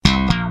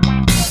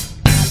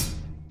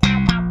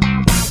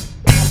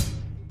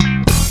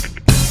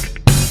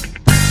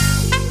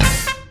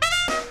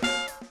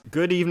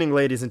Good evening,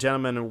 ladies and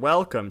gentlemen, and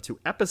welcome to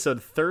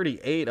episode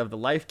 38 of the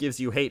Life Gives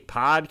You Hate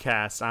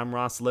podcast. I'm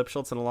Ross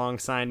Lipschultz, and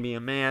alongside me,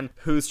 a man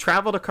who's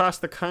traveled across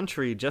the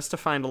country just to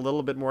find a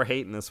little bit more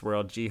hate in this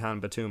world,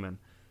 Jihan Batuman.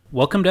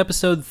 Welcome to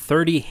episode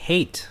 30,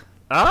 Hate.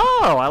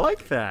 Oh, I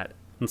like that.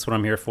 That's what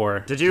I'm here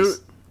for. Did you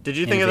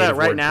think of that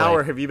right now,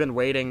 or have you been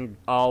waiting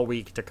all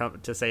week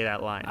to say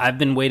that line? I've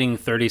been waiting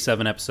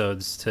 37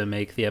 episodes to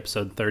make the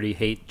episode 30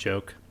 Hate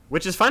joke.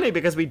 Which is funny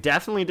because we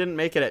definitely didn't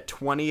make it at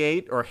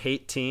 28 or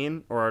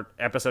Hate-teen or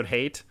episode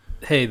Hate.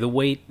 Hey, the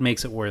wait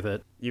makes it worth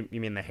it. You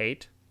mean the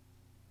hate?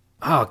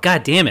 Oh,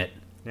 god damn it.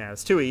 Yeah,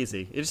 it's too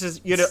easy. It's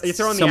just, you're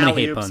throwing So the many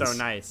alley-oop hate so puns.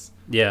 nice.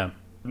 Yeah.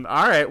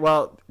 All right,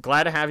 well,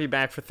 glad to have you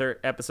back for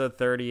episode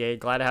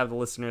 38. Glad to have the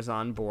listeners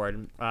on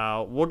board.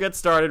 We'll get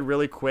started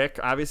really quick.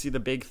 Obviously,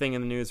 the big thing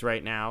in the news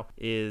right now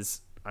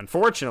is,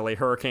 unfortunately,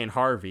 Hurricane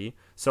Harvey.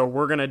 So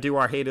we're going to do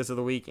our Haters of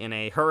the Week in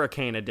a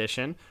hurricane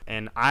edition,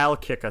 and I'll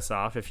kick us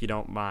off if you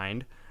don't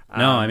mind.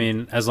 No, I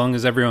mean, as long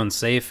as everyone's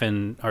safe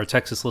and our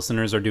Texas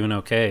listeners are doing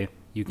okay,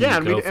 you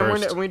can go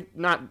first. And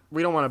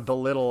we don't want to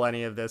belittle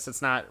any of this.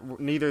 It's not,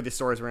 neither of the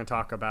stories we're going to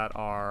talk about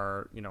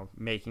are,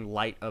 making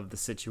light of the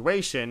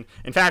situation.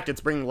 In fact,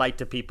 it's bringing light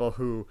to people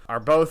who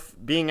are both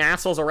being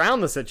assholes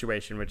around the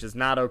situation, which is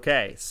not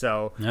okay.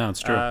 So, no,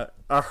 it's true.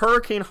 A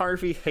Hurricane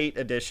Harvey hate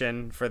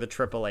edition for the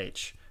Triple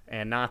H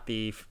and not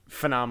the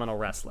phenomenal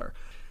wrestler.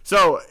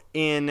 So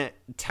in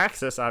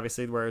Texas,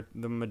 obviously, where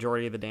the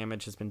majority of the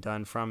damage has been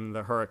done from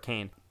the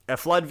hurricane, a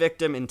flood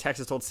victim in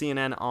Texas told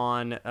CNN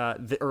on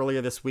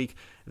earlier this week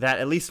that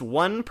at least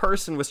one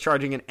person was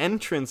charging an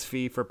entrance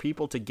fee for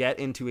people to get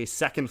into a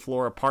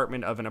second-floor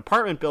apartment of an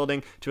apartment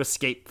building to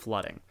escape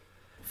flooding.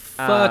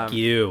 Fuck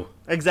you.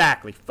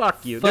 Exactly.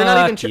 Fuck you.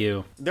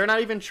 They're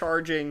not even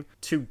charging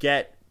to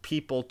get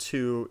people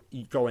to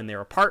go in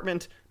their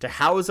apartment, to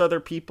house other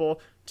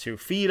people, to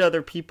feed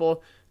other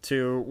people,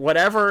 to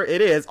whatever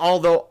it is,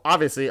 although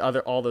obviously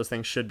all those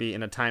things should be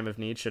in a time of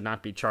need, should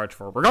not be charged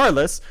for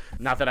regardless.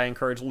 Not that I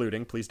encourage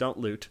looting. Please don't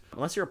loot.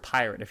 Unless you're a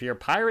pirate. If you're a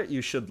pirate,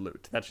 you should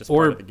loot. That's just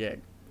part of the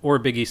gig. Or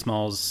Biggie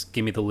Smalls,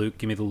 give me the loot,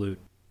 give me the loot.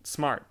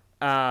 Smart.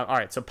 All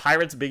right, so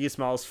pirates, Biggie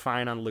Smalls,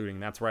 fine on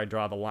looting. That's where I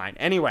draw the line.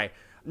 Anyway,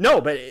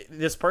 no, but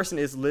this person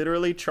is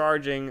literally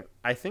charging,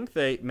 I think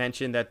they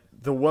mentioned that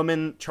the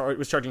woman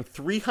was charging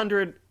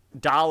 $300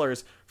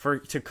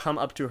 to come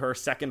up to her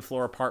second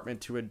floor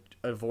apartment to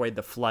avoid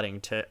the flooding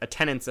to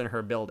tenants in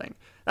her building.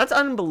 That's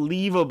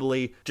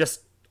unbelievably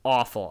just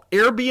awful.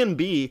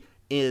 Airbnb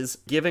is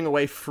giving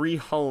away free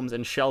homes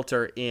and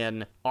shelter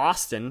in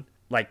Austin.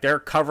 Like, they're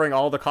covering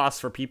all the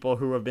costs for people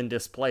who have been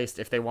displaced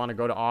if they want to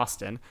go to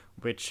Austin,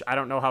 which I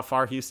don't know how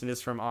far Houston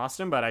is from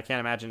Austin, but I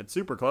can't imagine it's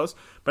super close.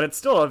 But it's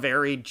still a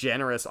very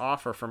generous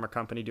offer from a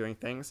company doing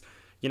things.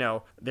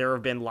 There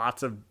have been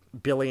lots of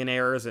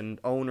billionaires and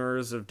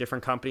owners of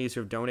different companies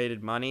who have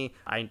donated money.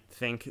 I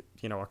think,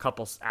 a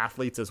couple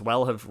athletes as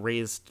well have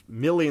raised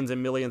millions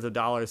and millions of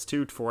dollars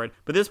too for it.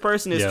 But this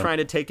person is trying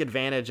to take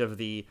advantage of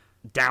the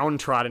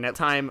downtrodden at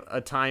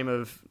a time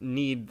of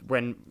need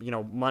when,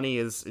 money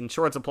is in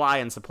short supply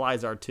and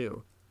supplies are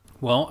too.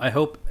 Well, I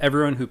hope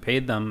everyone who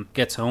paid them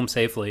gets home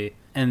safely,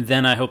 and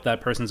then I hope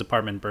that person's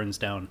apartment burns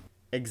down.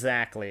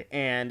 Exactly.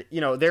 And,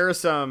 there are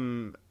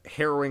some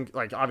harrowing,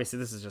 like, obviously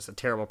this is just a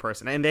terrible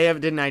person, and they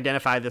didn't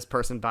identify this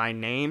person by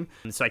name,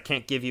 and so I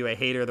can't give you a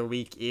Hater of the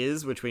Week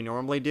which we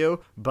normally do.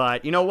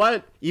 But you know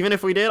what? Even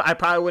if we did, I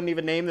probably wouldn't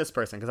even name this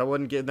person because I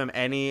wouldn't give them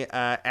any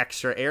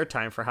extra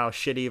airtime for how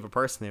shitty of a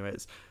person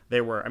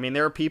they were. I mean,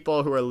 there are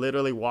people who are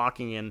literally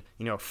walking in,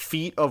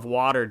 feet of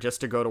water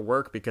just to go to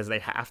work because they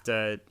have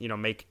to,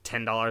 make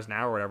 $10 an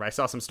hour or whatever. I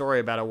saw some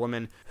story about a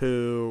woman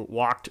who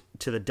walked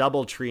to the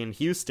DoubleTree in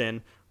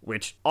Houston,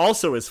 which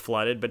also is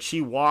flooded, but she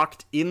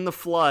walked in the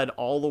flood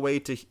all the way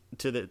to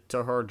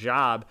her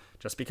job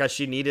just because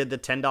she needed the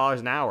 $10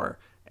 an hour.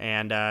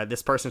 And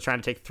this person's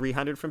trying to take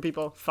 $300 from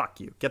people.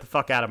 Fuck you. Get the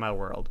fuck out of my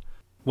world.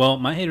 Well,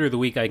 my Hater of the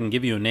Week, I can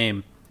give you a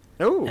name.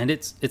 Ooh. And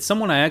it's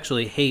someone I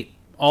actually hate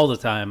all the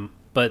time,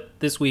 but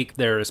this week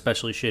they're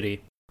especially shitty.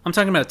 I'm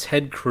talking about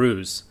Ted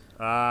Cruz.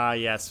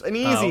 Yes. An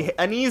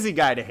easy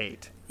guy to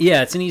hate.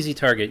 Yeah, it's an easy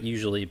target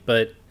usually,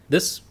 but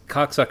this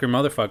cocksucker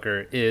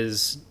motherfucker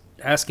is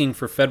asking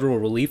for federal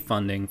relief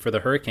funding for the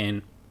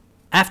hurricane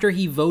after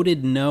he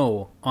voted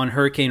no on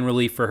hurricane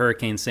relief for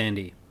Hurricane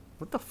Sandy.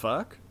 What the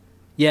fuck?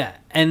 Yeah,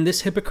 and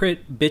this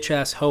hypocrite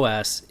bitch-ass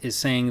hoe-ass is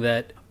saying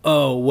that,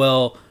 oh,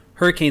 well,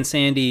 Hurricane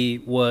Sandy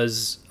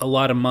was a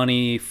lot of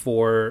money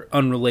for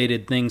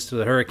unrelated things to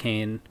the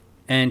hurricane,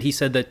 and he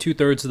said that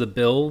 2/3 of the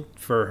bill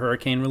for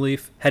hurricane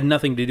relief had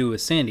nothing to do with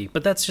Sandy,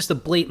 but that's just a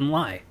blatant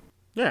lie.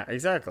 Yeah,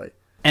 exactly.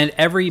 And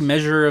every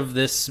measure of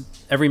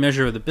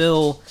the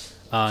bill,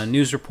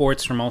 news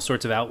reports from all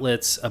sorts of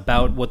outlets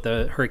about what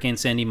the Hurricane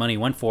Sandy money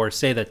went for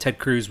say that Ted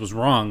Cruz was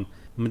wrong.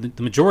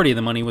 The majority of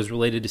the money was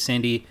related to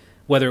Sandy,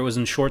 whether it was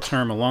in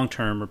short-term or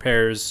long-term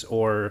repairs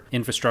or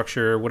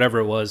infrastructure, whatever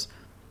it was.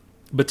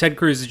 But Ted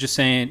Cruz is just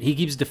saying, he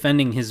keeps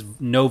defending his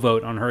no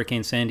vote on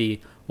Hurricane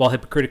Sandy while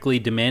hypocritically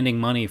demanding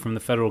money from the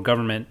federal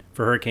government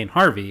for Hurricane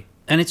Harvey.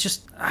 And it's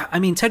just, I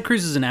mean, Ted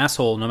Cruz is an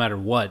asshole no matter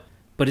what.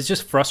 But it's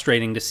just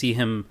frustrating to see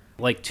him,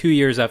 like 2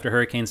 years after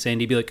Hurricane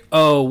Sandy, be like,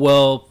 oh,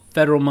 well,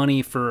 federal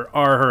money for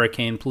our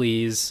hurricane,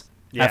 please.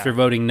 Yeah. After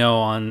voting no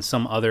on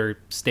some other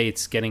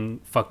states getting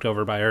fucked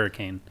over by a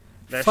hurricane.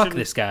 Fuck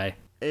this guy.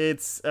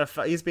 He's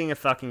being a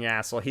fucking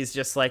asshole. He's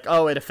just like,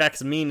 oh, it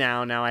affects me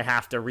now. Now I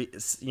have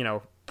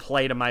to,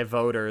 play to my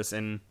voters.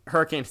 And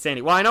Hurricane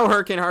Sandy. Well, I know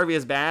Hurricane Harvey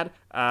is bad.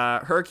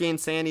 Hurricane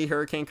Sandy,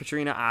 Hurricane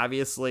Katrina,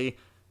 obviously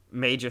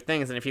major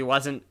things. And if he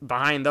wasn't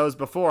behind those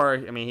before,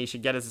 I mean, he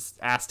should get his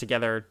ass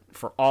together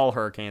for all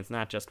hurricanes,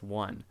 not just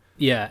one.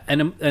 Yeah,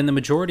 and the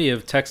majority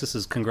of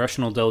Texas's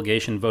congressional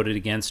delegation voted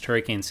against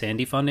Hurricane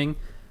Sandy funding,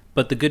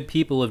 but the good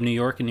people of New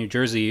York and New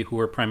Jersey, who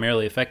were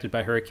primarily affected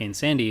by Hurricane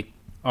Sandy,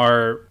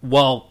 are,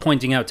 while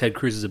pointing out Ted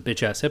Cruz is a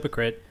bitch-ass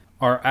hypocrite,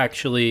 are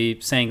actually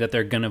saying that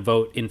they're going to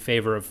vote in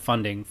favor of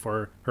funding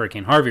for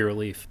Hurricane Harvey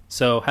relief.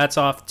 So hats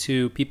off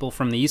to people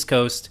from the East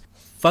Coast.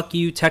 Fuck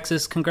you,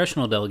 Texas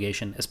congressional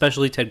delegation,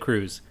 especially Ted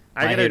Cruz,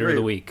 my hater of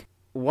the week.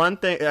 One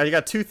thing, you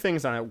got two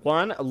things on it.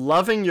 One,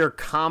 loving your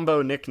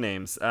combo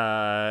nicknames.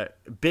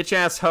 Bitch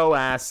ass, hoe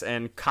ass,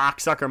 and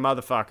cocksucker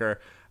motherfucker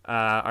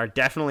are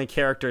definitely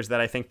characters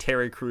that I think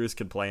Terry Crews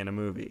could play in a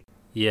movie.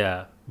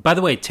 Yeah. By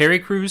the way, Terry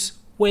Crews,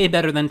 way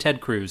better than Ted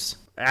Cruz.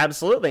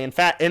 Absolutely. In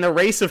fact, in a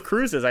race of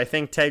cruises, I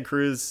think Ted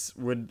Cruz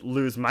would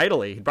lose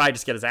mightily. He'd probably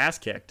just get his ass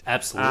kicked.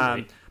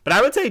 Absolutely. But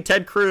I would say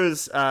Ted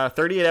Cruz,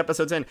 38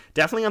 episodes in,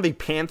 definitely on the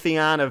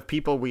pantheon of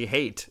people we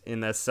hate in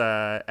this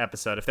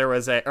episode. If there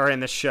was or in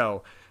this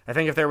show, I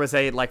think if there was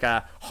a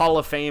Hall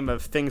of Fame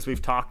of things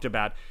we've talked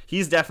about,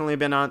 he's definitely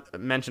been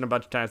mentioned a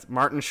bunch of times.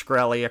 Martin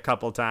Shkreli a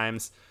couple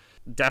times,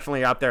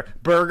 definitely up there.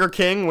 Burger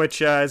King,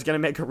 which is going to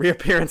make a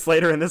reappearance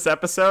later in this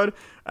episode,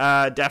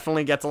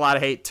 definitely gets a lot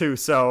of hate too.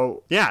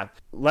 So yeah,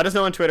 let us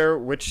know on Twitter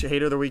which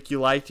hater of the week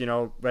you liked,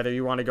 whether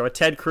you want to go with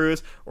Ted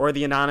Cruz or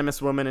the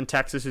anonymous woman in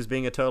Texas who's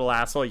being a total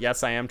asshole.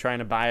 Yes, I am trying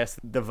to bias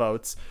the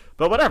votes,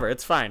 but whatever,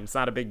 it's fine. It's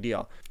not a big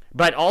deal.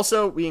 But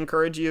also, we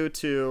encourage you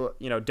to,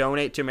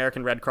 donate to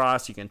American Red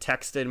Cross. You can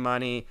text in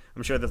money.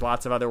 I'm sure there's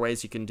lots of other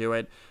ways you can do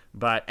it,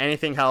 but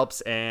anything helps,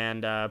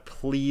 and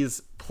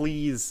please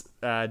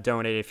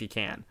donate if you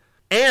can.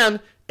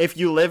 And if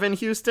you live in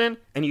Houston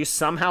and you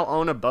somehow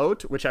own a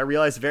boat, which I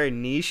realize is a very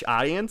niche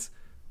audience,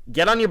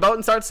 get on your boat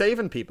and start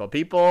saving people.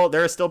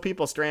 There are still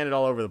people stranded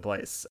all over the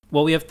place.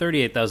 Well, we have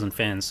 38,000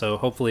 fans, so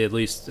hopefully at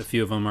least a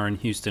few of them are in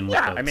Houston with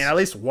boats. I mean, at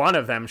least one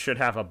of them should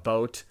have a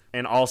boat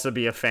and also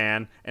be a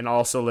fan and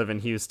also live in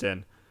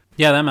Houston.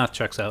 Yeah, that math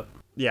checks out.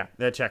 Yeah,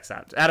 that checks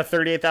out. Out of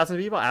 38,000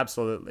 people,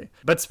 absolutely.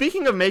 But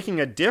speaking of making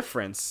a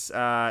difference,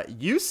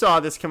 you saw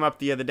this come up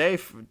the other day,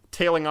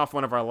 tailing off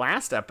one of our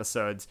last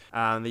episodes.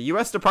 The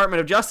U.S.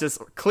 Department of Justice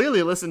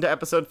clearly listened to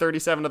episode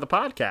 37 of the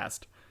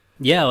podcast.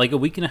 Yeah, like a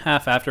week and a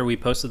half after we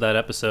posted that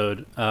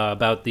episode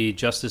about the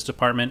Justice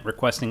Department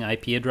requesting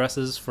IP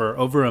addresses for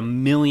over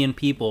 1 million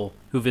people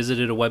who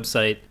visited a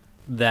website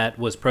that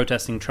was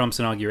protesting Trump's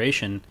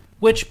inauguration,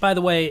 which, by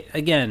the way,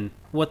 again,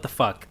 what the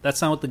fuck?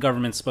 That's not what the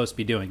government's supposed to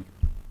be doing.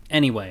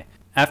 Anyway,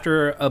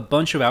 after a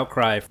bunch of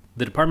outcry,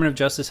 the Department of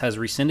Justice has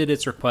rescinded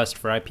its request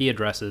for IP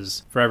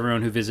addresses for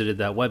everyone who visited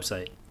that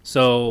website.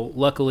 So,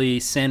 luckily,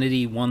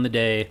 sanity won the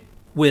day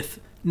with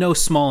no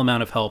small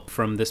amount of help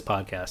from this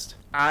podcast.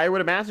 I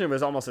would imagine it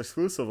was almost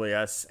exclusively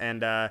us.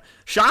 And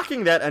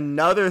shocking that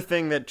another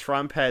thing that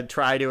Trump had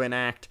tried to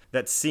enact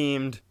that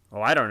seemed,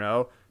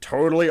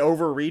 totally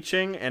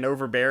overreaching and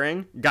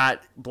overbearing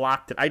got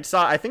blocked. I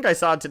think I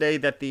saw today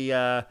that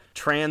the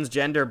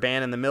transgender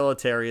ban in the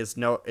military is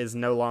no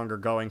longer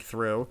going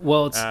through.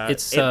 Well,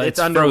 it's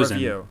under frozen.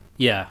 Review.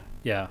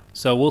 Yeah.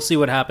 So we'll see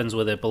what happens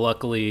with it, but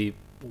luckily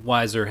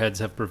wiser heads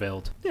have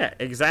prevailed. Yeah,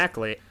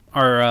 exactly.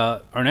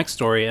 Our next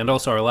story, and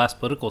also our last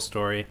political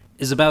story,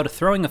 is about a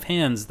throwing of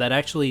hands that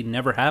actually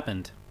never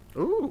happened.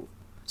 Ooh.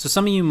 So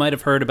some of you might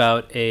have heard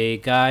about a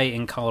guy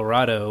in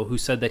Colorado who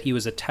said that he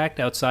was attacked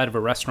outside of a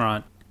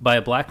restaurant by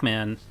a black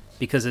man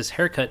because his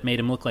haircut made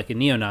him look like a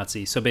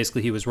neo-Nazi. So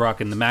basically he was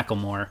rocking the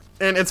Macklemore.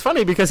 And it's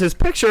funny because his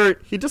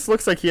picture, he just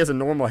looks like he has a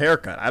normal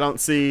haircut. I don't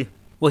see...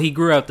 Well, he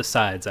grew out the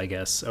sides, I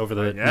guess, over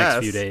the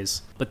next few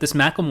days. But this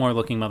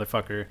Macklemore-looking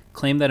motherfucker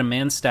claimed that a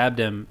man stabbed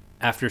him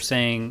after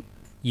saying,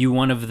 "You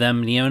one of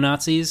them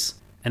neo-Nazis?"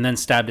 and then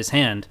stabbed his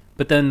hand.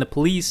 But then the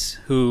police,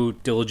 who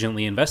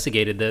diligently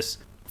investigated this,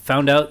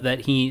 found out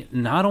that he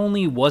not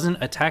only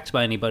wasn't attacked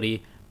by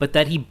anybody, but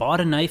that he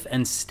bought a knife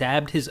and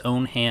stabbed his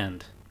own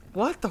hand.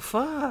 What the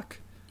fuck?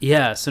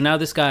 Yeah, so now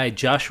this guy,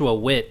 Joshua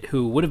Witt,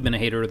 who would have been a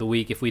hater of the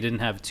week if we didn't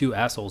have two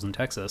assholes in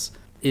Texas,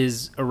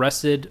 is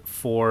arrested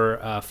for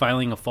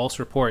filing a false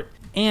report,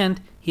 and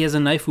he has a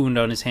knife wound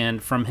on his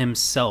hand from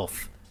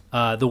himself.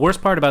 The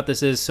worst part about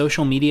this is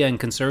social media and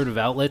conservative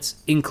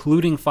outlets,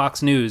 including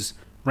Fox News,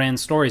 ran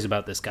stories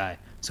about this guy.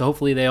 So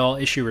hopefully they all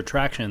issue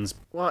retractions.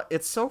 Well,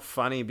 it's so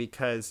funny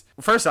because,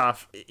 first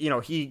off,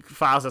 he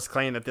files this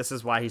claim that this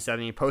is why he said,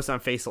 and he posts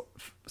on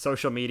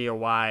social media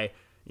why,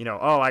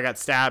 I got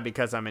stabbed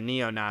because I'm a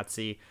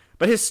neo-Nazi.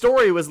 But his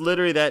story was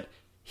literally that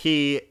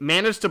he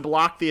managed to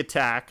block the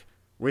attack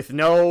with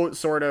no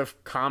sort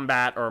of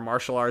combat or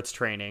martial arts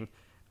training,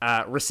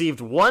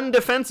 received one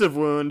defensive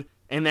wound,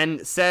 and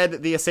then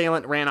said the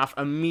assailant ran off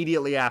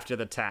immediately after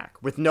the attack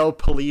with no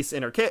police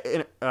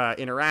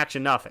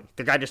interaction, nothing.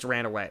 The guy just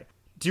ran away.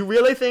 Do you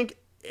really think,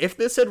 if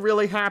this had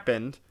really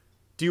happened,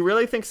 do you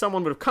really think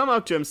someone would have come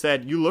up to him,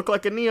 said, "You look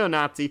like a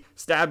neo-Nazi,"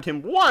 stabbed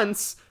him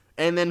once,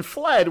 and then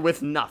fled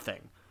with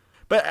nothing?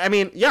 But, I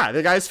mean, yeah,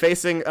 the guy's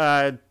facing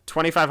a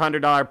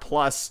 $2,500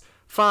 plus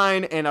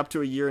fine and up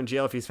to a year in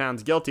jail if he's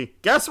found guilty.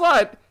 Guess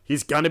what?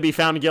 He's going to be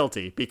found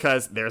guilty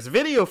because there's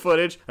video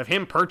footage of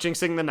him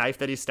purchasing the knife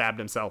that he stabbed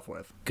himself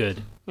with.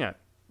 Good. Yeah.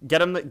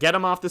 Get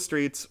him off the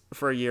streets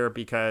for a year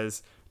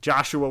because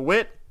Joshua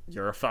Witt,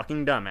 you're a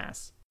fucking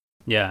dumbass.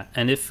 Yeah,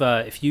 and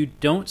if you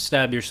don't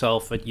stab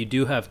yourself, but you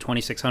do have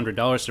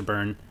 $2,600 to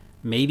burn,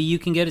 maybe you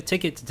can get a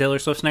ticket to Taylor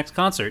Swift's next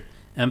concert.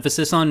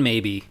 Emphasis on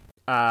maybe.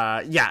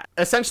 Yeah.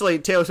 Essentially,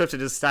 Taylor Swift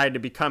has decided to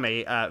become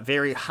a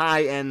very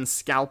high-end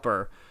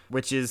scalper,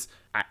 which is,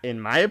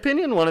 in my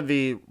opinion, one of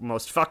the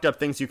most fucked up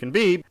things you can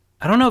be.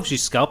 I don't know if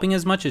she's scalping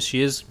as much as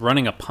she is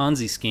running a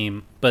Ponzi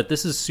scheme, but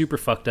this is super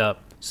fucked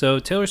up. So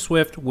Taylor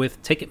Swift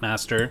with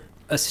Ticketmaster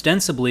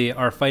ostensibly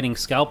are fighting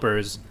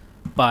scalpers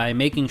by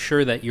making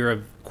sure that you're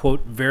a,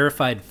 quote,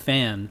 verified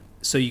fan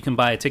so you can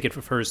buy a ticket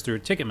for hers through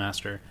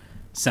Ticketmaster.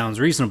 Sounds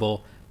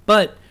reasonable,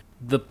 but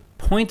the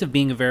point of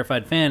being a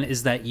verified fan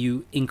is that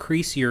you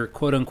increase your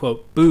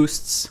quote-unquote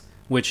boosts,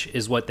 which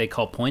is what they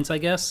call points, I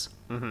guess.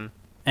 Mm-hmm.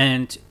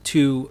 And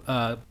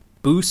to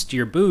boost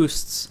your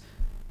boosts,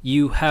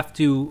 you have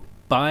to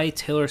buy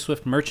Taylor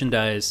Swift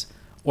merchandise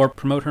or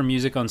promote her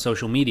music on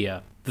social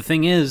media. The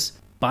thing is,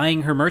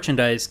 buying her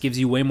merchandise gives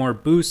you way more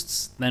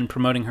boosts than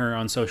promoting her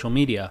on social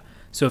media.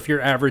 So if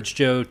you're average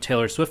Joe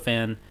Taylor Swift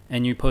fan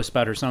and you post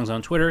about her songs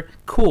on Twitter,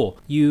 cool,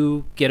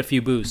 you get a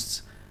few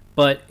boosts.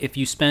 But if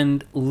you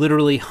spend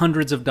literally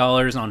hundreds of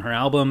dollars on her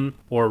album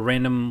or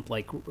random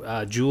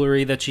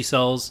jewelry that she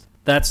sells,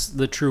 that's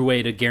the true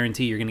way to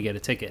guarantee you're going to get a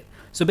ticket.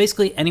 So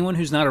basically, anyone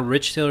who's not a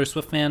rich Taylor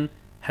Swift fan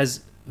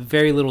has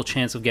very little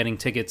chance of getting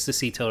tickets to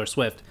see Taylor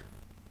Swift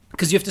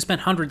because you have to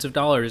spend hundreds of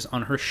dollars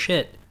on her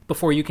shit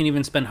before you can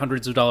even spend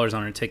hundreds of dollars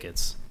on her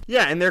tickets.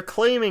 Yeah, and they're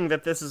claiming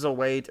that this is a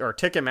way, or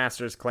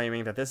Ticketmaster's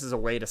claiming that this is a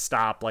way to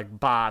stop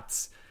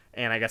bots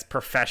and I guess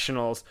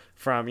professionals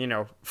from,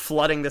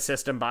 flooding the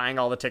system, buying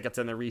all the tickets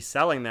and then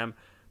reselling them.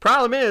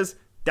 Problem is,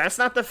 that's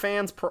not the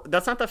fans'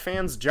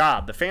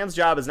 job. The fans'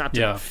 job is not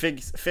to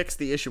fix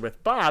the issue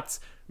with bots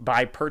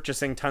by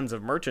purchasing tons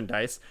of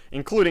merchandise,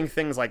 including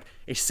things like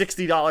a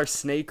 $60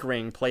 snake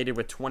ring plated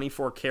with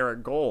 24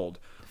 karat gold.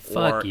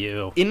 Fuck or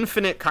you.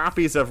 Infinite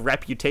copies of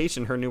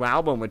Reputation, her new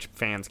album, which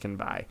fans can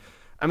buy.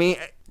 I mean,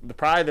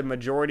 probably the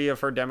majority of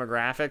her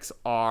demographics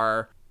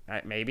are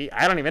maybe,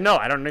 I don't even know.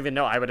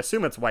 I would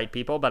assume it's white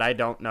people, but I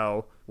don't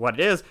know what it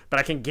is. But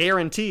I can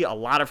guarantee a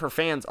lot of her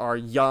fans are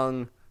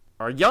young.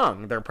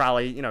 They're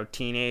probably,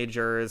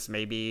 teenagers,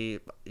 maybe,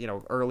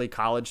 early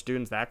college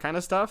students, that kind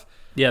of stuff.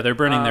 Yeah, they're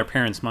burning their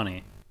parents'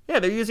 money. Yeah,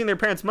 they're using their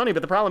parents' money,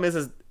 but the problem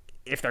is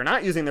if they're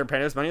not using their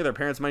parents' money,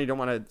 don't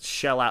want to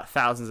shell out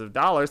thousands of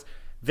dollars,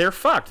 they're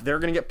fucked. They're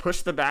going to get pushed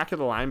to the back of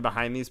the line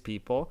behind these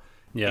people.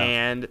 Yeah.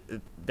 And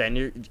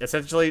then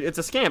essentially it's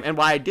a scam. And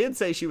why I did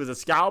say she was a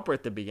scalper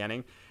at the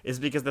beginning is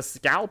because the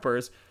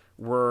scalpers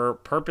were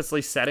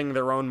purposely setting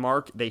their own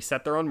market. They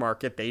set their own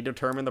market. They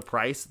determine the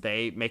price.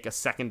 They make a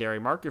secondary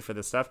market for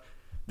this stuff.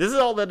 This is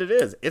all that it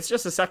is. It's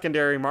just a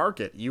secondary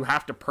market. You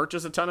have to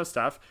purchase a ton of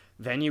stuff.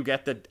 Then you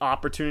get the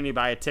opportunity to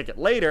buy a ticket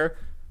later.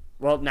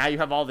 Well, now you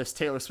have all this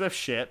Taylor Swift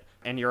shit,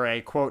 and you're a,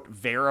 quote,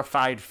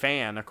 verified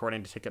fan,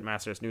 according to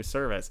Ticketmaster's new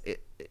service.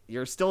 It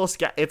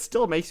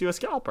still makes you a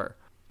scalper.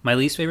 My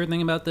least favorite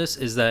thing about this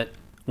is that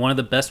one of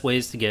the best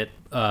ways to get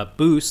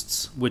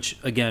boosts, which,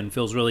 again,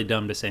 feels really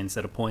dumb to say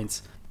instead of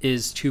points,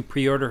 is to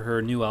pre-order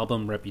her new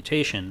album,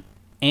 Reputation.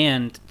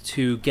 And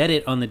to get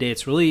it on the day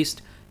it's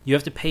released, you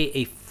have to pay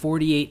a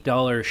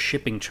 $48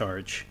 shipping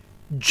charge.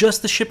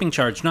 Just the shipping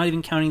charge, not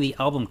even counting the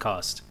album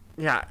cost.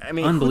 Yeah, I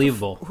mean,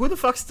 unbelievable. Who the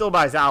fuck still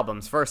buys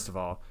albums, first of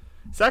all?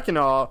 Second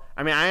of all,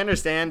 I mean, I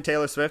understand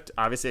Taylor Swift,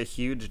 obviously a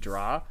huge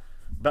draw,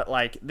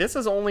 but this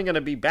is only going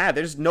to be bad.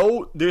 There's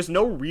no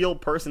real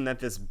person that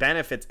this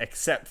benefits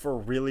except for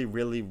really,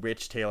 really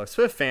rich Taylor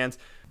Swift fans.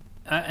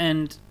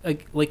 And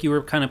like you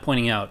were kind of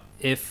pointing out,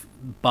 if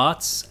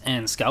bots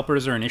and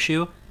scalpers are an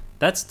issue,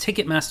 that's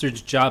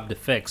Ticketmaster's job to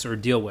fix or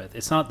deal with.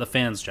 It's not the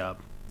fans' job.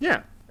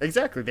 Yeah,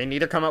 exactly. They need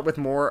to come up with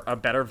a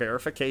better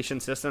verification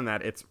system,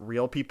 that it's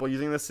real people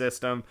using the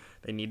system.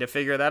 They need to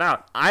figure that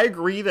out. I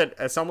agree that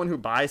as someone who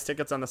buys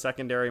tickets on the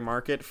secondary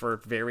market for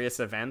various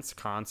events,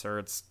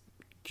 concerts,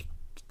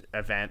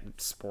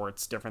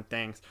 sports, different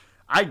things,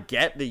 I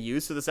get the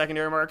use of the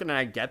secondary market, and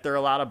I get there are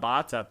a lot of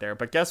bots out there.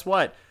 But guess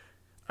what?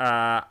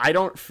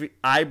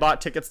 I bought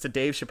tickets to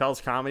Dave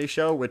Chappelle's comedy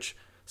show, which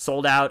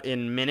sold out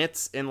in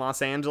minutes in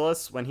Los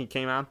Angeles when he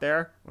came out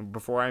there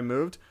before I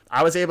moved.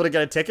 I was able to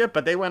get a ticket,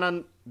 but they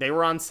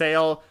were on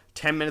sale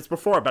 10 minutes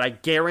before. But I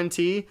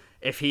guarantee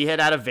if he had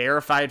a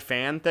verified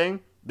fan thing,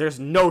 there's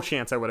no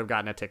chance I would have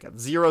gotten a ticket.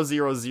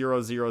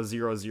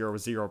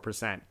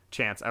 0.0000000%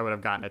 chance I would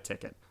have gotten a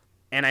ticket.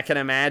 And I can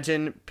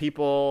imagine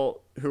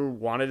people who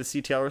wanted to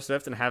see Taylor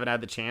Swift and haven't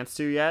had the chance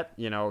to yet.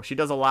 You know, she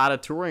does a lot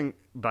of touring,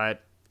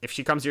 but if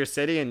she comes to your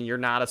city and you're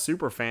not a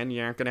super fan,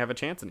 you aren't going to have a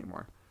chance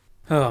anymore.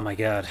 Oh my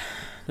God.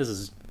 This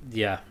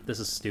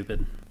is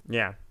stupid.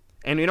 Yeah.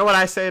 And you know what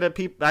I say to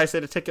people? I say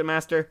to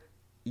Ticketmaster,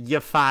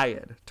 "You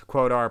fired," to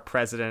quote our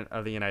president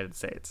of the United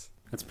States.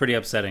 That's pretty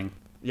upsetting.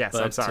 Yes,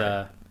 but, I'm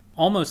sorry.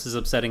 Almost as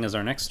upsetting as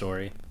our next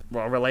story.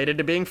 Well, related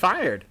to being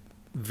fired.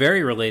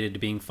 Very related to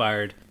being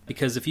fired,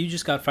 because if you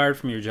just got fired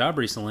from your job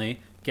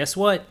recently, guess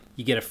what?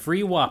 You get a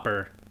free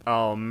Whopper.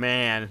 Oh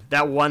man,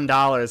 that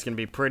 $1 is going to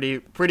be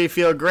pretty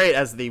feel great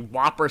as the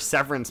Whopper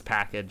severance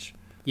package.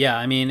 Yeah,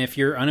 I mean, if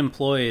you're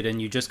unemployed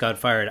and you just got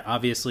fired,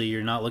 obviously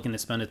you're not looking to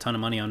spend a ton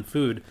of money on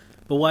food,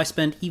 but why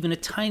spend even a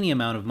tiny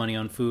amount of money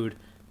on food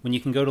when you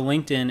can go to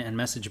LinkedIn and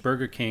message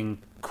Burger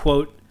King,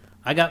 quote,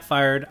 "I got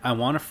fired, I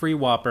want a free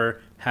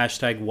Whopper,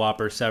 #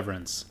 Whopper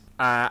severance."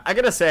 I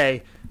gotta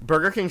say,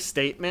 Burger King's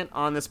statement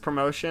on this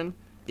promotion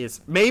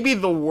is maybe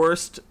the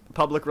worst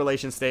public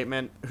relations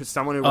statement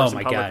someone who works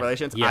in public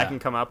relations I can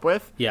come up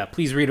with. Yeah,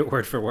 please read it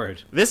word for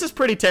word. This is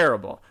pretty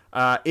terrible.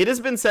 It has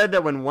been said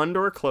that when one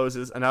door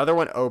closes, another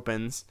one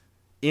opens.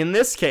 In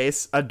this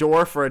case, a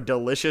door for a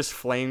delicious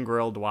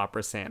flame-grilled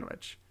Whopper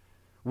sandwich.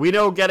 We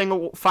know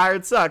getting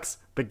fired sucks,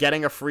 but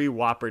getting a free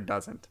Whopper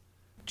doesn't.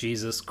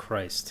 Jesus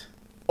Christ.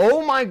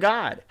 Oh my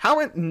God. How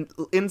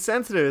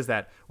insensitive is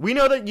that? We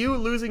know that you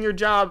losing your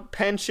job,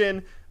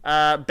 pension,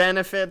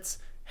 benefits,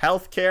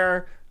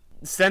 healthcare,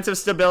 sense of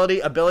stability,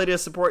 ability to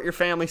support your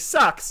family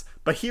sucks,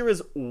 but here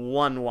is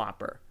one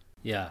Whopper.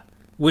 Yeah.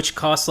 Which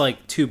costs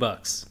like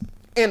 $2.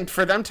 And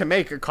for them to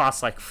make, it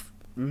costs like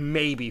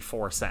maybe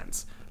 4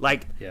 cents.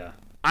 Like, yeah.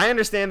 I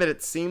understand that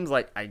it seems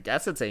like, I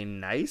guess it's a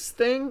nice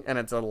thing and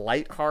it's a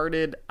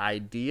lighthearted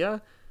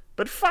idea,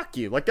 but fuck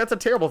you. Like, that's a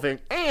terrible thing.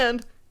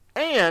 And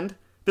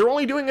they're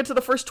only doing it to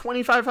the first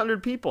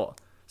 2,500 people.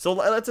 So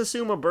let's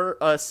assume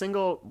a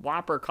single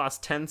Whopper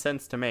costs 10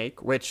 cents to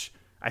make, which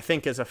I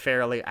think is a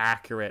fairly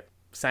accurate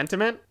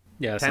sentiment.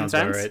 Yeah, 10 sounds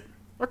about right.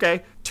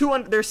 Okay,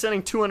 they're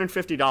sending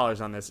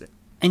 $250 on this.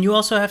 And you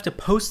also have to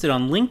post it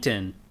on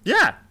LinkedIn.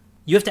 Yeah.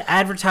 You have to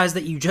advertise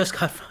that you just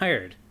got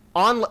fired.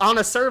 On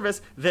a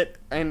service that,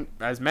 and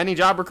as many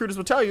job recruiters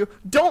will tell you,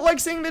 don't like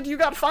seeing that you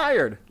got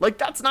fired. Like,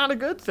 that's not a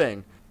good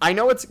thing. I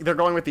know they're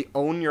going with the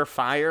Own Your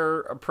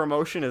Fire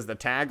promotion as the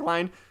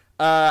tagline.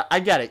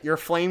 I get it. You're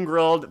flame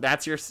grilled.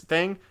 That's your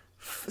thing.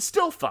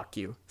 Still fuck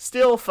you.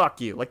 Still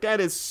fuck you. Like, that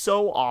is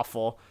so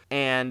awful.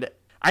 And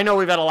I know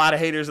we've had a lot of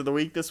haters of the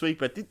week this week,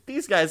 but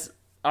these guys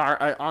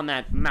are on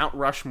that Mount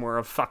Rushmore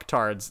of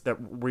fucktards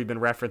that we've been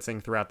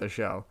referencing throughout the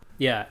show.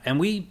 Yeah, and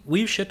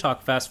we shit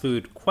talk fast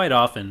food quite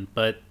often,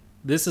 but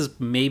this is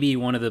maybe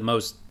one of the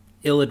most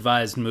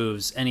ill-advised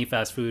moves any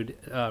fast food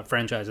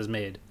franchise has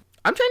made.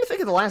 I'm trying to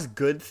think of the last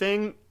good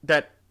thing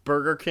that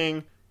Burger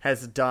King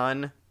has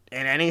done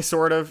in any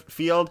sort of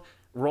field.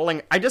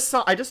 I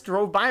just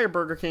drove by a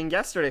Burger King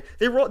yesterday.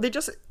 They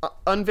just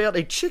unveiled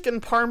a chicken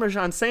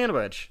parmesan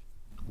sandwich.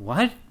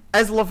 What?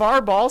 As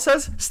LeVar Ball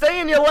says, stay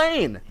in your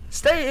lane.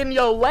 Stay in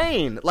your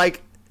lane.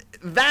 Like,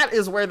 that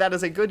is where that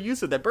is a good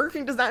use of that. Burger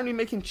King does not even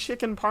making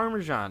chicken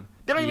parmesan.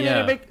 They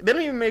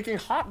don't even making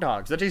hot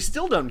dogs. That I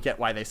still don't get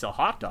why they sell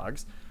hot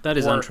dogs. That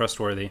is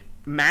untrustworthy.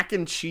 Mac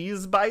and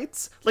cheese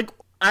bites. Like,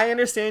 I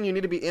understand you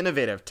need to be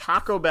innovative.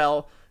 Taco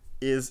Bell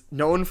is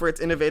known for its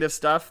innovative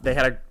stuff.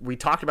 We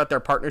talked about their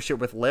partnership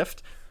with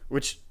Lyft,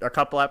 which a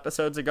couple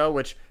episodes ago,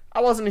 which I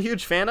wasn't a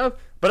huge fan of,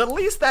 but at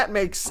least that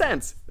makes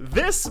sense.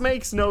 This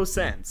makes no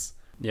sense.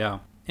 Yeah,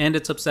 and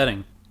it's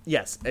upsetting.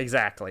 Yes,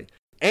 exactly.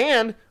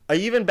 And an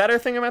even better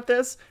thing about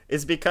this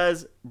is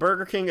because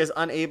Burger King is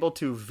unable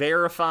to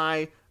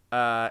verify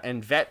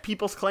and vet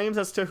people's claims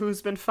as to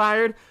who's been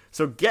fired.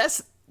 So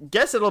guess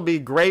it'll be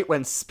great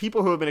when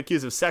people who have been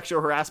accused of sexual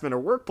harassment or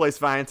workplace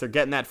violence are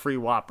getting that free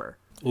Whopper.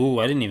 Ooh,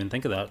 I didn't even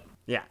think of that.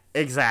 Yeah,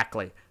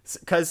 exactly.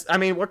 Because, I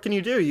mean, what can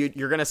you do?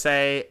 You're going to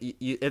say,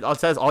 it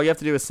says all you have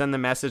to do is send the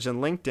message in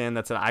LinkedIn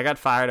that said, I got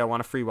fired, I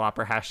want a free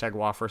Whopper, #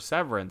 Whopper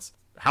severance.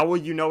 How will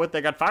you know what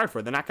they got fired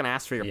for? They're not going to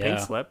ask for your pink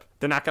slip.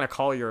 They're not going to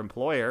call your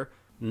employer.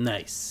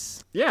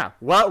 Nice. Yeah.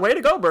 Well, way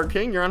to go, Burger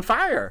King. You're on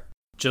fire.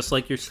 Just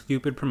like your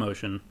stupid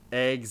promotion.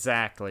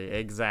 Exactly.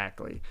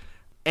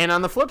 And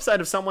on the flip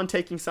side of someone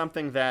taking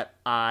something that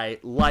I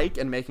like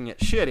and making it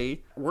shitty,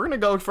 we're going to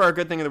go for our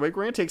good thing of the week.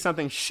 We're going to take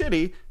something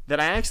shitty that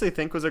I actually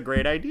think was a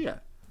great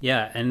idea.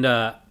 Yeah, and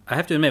I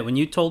have to admit, when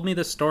you told me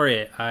this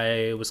story,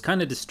 I was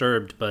kind of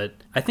disturbed, but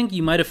I think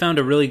you might have found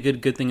a really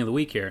good thing of the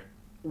week here.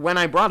 When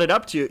I brought it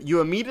up to you, you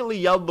immediately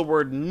yelled the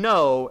word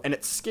no, and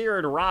it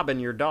scared Robin,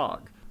 your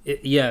dog.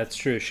 Yeah, it's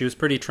true. She was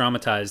pretty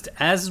traumatized,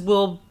 as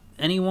will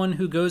anyone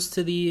who goes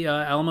to the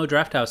Alamo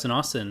Drafthouse in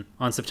Austin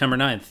on September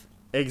 9th.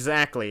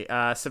 Exactly.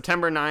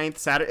 September 9th,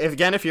 Saturday.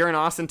 Again, if you're in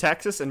Austin,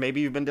 Texas, and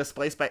maybe you've been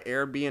displaced by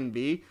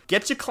Airbnb,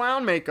 get your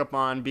clown makeup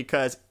on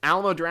because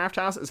Alamo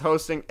Drafthouse is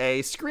hosting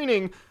a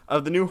screening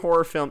of the new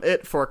horror film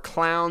It for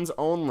clowns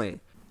only.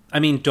 I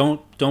mean,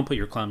 don't put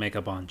your clown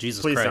makeup on.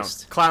 Jesus Please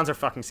Christ. Don't. Clowns are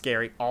fucking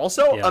scary.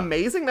 Also,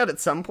 amazing that at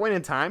some point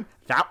in time,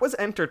 that was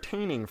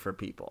entertaining for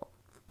people.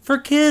 For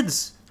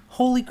kids!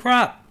 Holy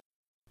crap!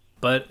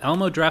 But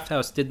Alamo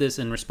Drafthouse did this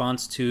in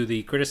response to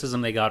the criticism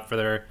they got for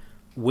their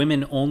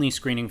women-only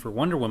screening for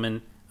Wonder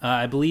Woman.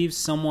 I believe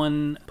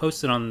someone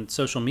posted on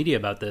social media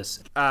about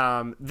this.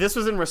 This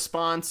was in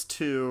response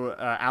to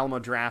Alamo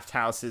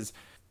Drafthouse's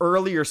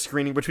earlier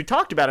screening, which we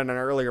talked about in an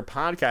earlier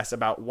podcast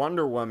about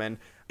Wonder Woman,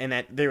 and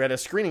that they had a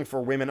screening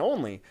for women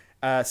only.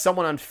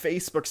 Someone on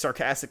Facebook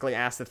sarcastically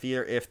asked the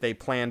theater if they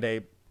planned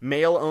a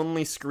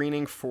male-only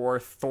screening for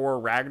Thor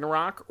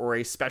Ragnarok or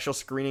a special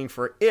screening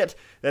for it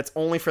that's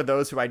only for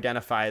those who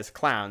identify as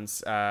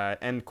clowns,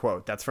 end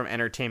quote. That's from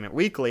Entertainment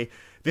Weekly.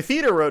 The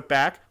theater wrote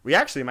back, we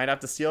actually might have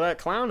to steal that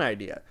clown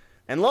idea.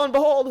 And lo and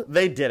behold,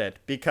 they did it,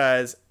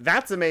 because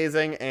that's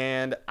amazing,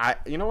 and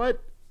you know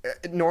what?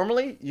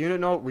 Normally,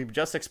 we've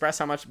just expressed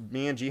how much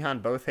me and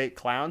Jihan both hate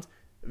clowns.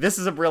 This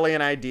is a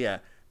brilliant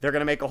idea. They're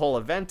going to make a whole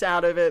event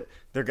out of it.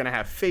 They're going to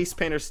have face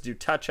painters do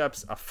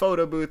touch-ups, a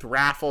photo booth,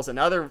 raffles, and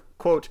other,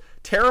 quote,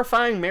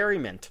 terrifying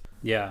merriment.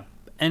 Yeah.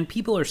 And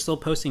people are still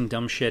posting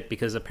dumb shit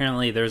because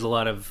apparently there's a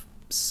lot of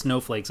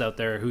snowflakes out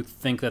there who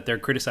think that they're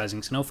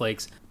criticizing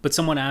snowflakes. But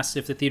someone asked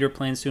if the theater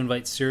plans to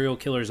invite serial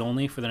killers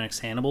only for the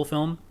next Hannibal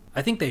film.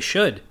 I think they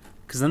should,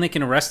 because then they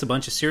can arrest a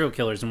bunch of serial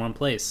killers in one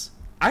place.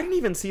 I didn't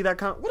even see that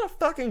comment. What a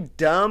fucking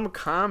dumb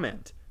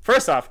comment.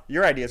 First off,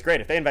 your idea is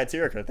great. If they invite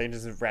serial killers, they can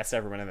just arrest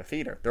everyone in the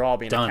theater. They're all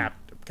being a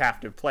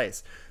captive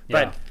place.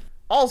 Yeah. But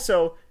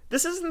also,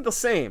 this isn't the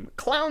same.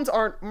 Clowns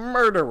aren't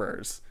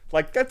murderers.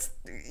 Like,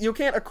 you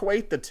can't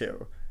equate the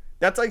two.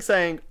 That's like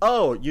saying,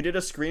 oh, you did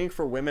a screening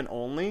for women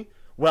only?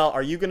 Well,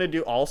 are you going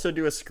to also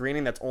do a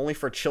screening that's only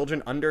for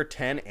children under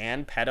 10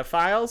 and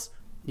pedophiles?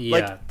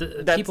 Yeah,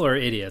 people are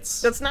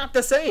idiots. That's not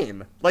the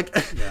same. Like,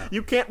 yeah.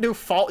 You can't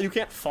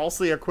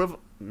falsely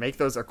make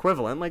those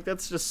equivalent. Like,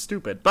 that's just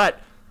stupid.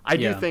 But I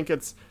do think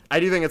it's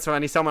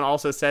funny. Someone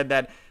also said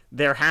that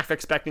they're half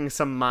expecting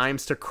some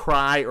mimes to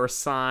cry or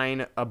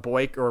sign a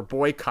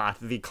boycott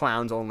the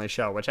clowns only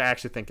show, which I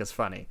actually think is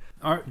funny.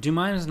 Do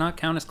mimes not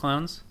count as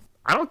clowns?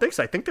 I don't think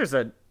so.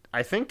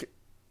 I think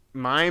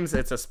mimes,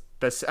 they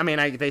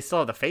still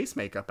have the face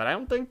makeup, but I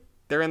don't think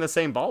they're in the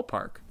same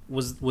ballpark.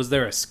 Was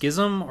there a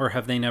schism, or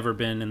have they never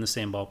been in the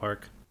same ballpark?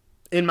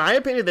 In my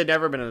opinion, they've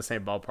never been in the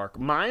same ballpark.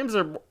 Mimes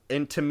are,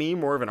 to me,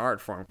 more of an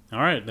art form. All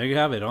right, there you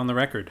have it, on the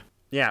record.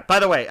 Yeah. By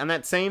the way, on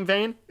that same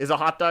vein, is a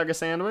hot dog a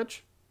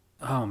sandwich?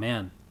 Oh,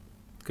 man.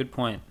 Good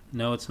point.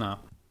 No, it's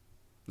not.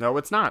 No,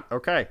 it's not.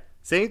 Okay.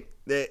 See?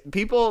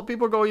 People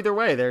go either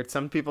way.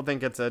 Some people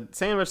think it's a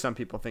sandwich. Some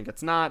people think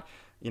it's not.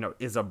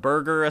 Is a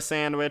burger a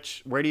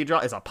sandwich? Where do you draw?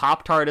 Is a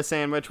Pop-Tart a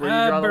sandwich? Where do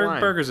you draw the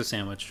line? Burger's a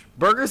sandwich.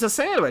 Burger's a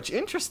sandwich.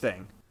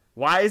 Interesting.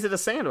 Why is it a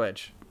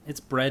sandwich? It's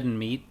bread and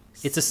meat.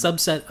 It's a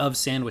subset of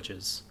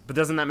sandwiches. But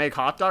doesn't that make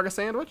hot dog a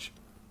sandwich?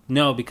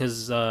 No,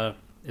 because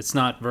it's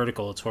not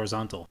vertical. It's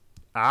horizontal.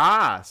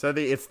 Ah, so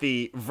it's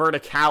the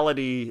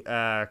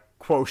verticality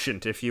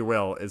quotient, if you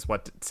will, is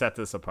what set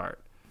this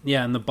apart.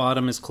 Yeah, and the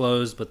bottom is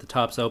closed, but the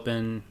top's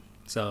open,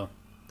 so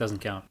it doesn't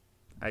count.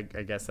 I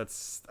guess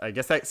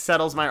that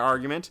settles my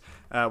argument.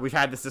 We've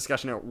had this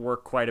discussion at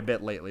work quite a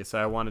bit lately, so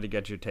I wanted to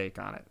get your take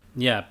on it.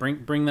 Yeah,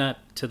 bring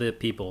that to the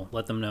people.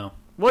 Let them know.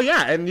 Well,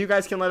 yeah, and you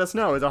guys can let us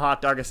know, is a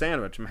hot dog a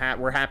sandwich?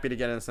 We're happy to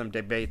get into some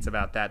debates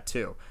about that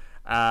too.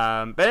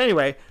 But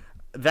anyway,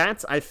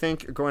 that's, I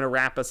think, going to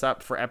wrap us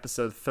up for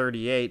episode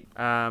 38.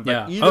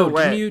 Yeah. Either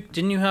way,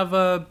 didn't you have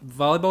a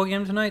volleyball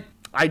game tonight?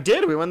 I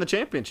did. We won the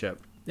championship.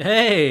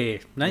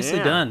 Hey, nicely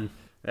done.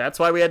 That's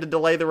why we had to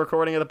delay the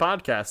recording of the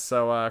podcast.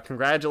 So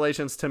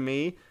congratulations to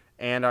me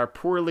and our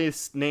poorly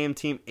named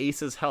team,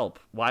 Aces Help.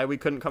 Why we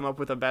couldn't come up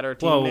with a better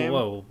team name?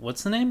 Whoa.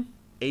 What's the name?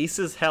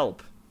 Aces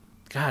Help.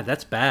 God,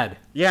 that's bad.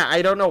 Yeah,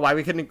 I don't know why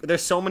we couldn't.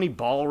 There's so many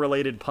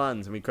ball-related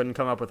puns, and we couldn't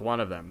come up with one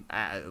of them.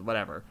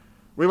 Whatever.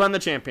 We won the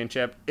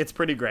championship. It's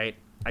pretty great.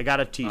 I got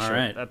a t-shirt. All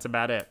right. That's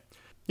about it.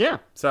 Yeah,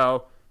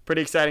 so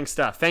pretty exciting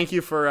stuff. Thank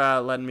you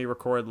for letting me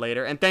record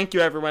later. And thank you,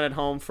 everyone at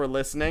home, for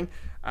listening.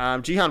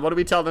 Jihan, what do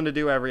we tell them to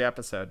do every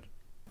episode?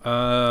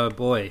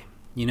 Boy,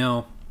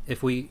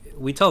 if we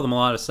tell them a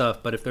lot of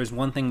stuff, but if there's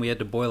one thing we had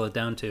to boil it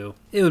down to,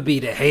 it would be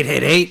to hate.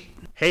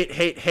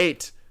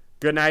 Hate.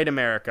 Good night,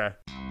 America.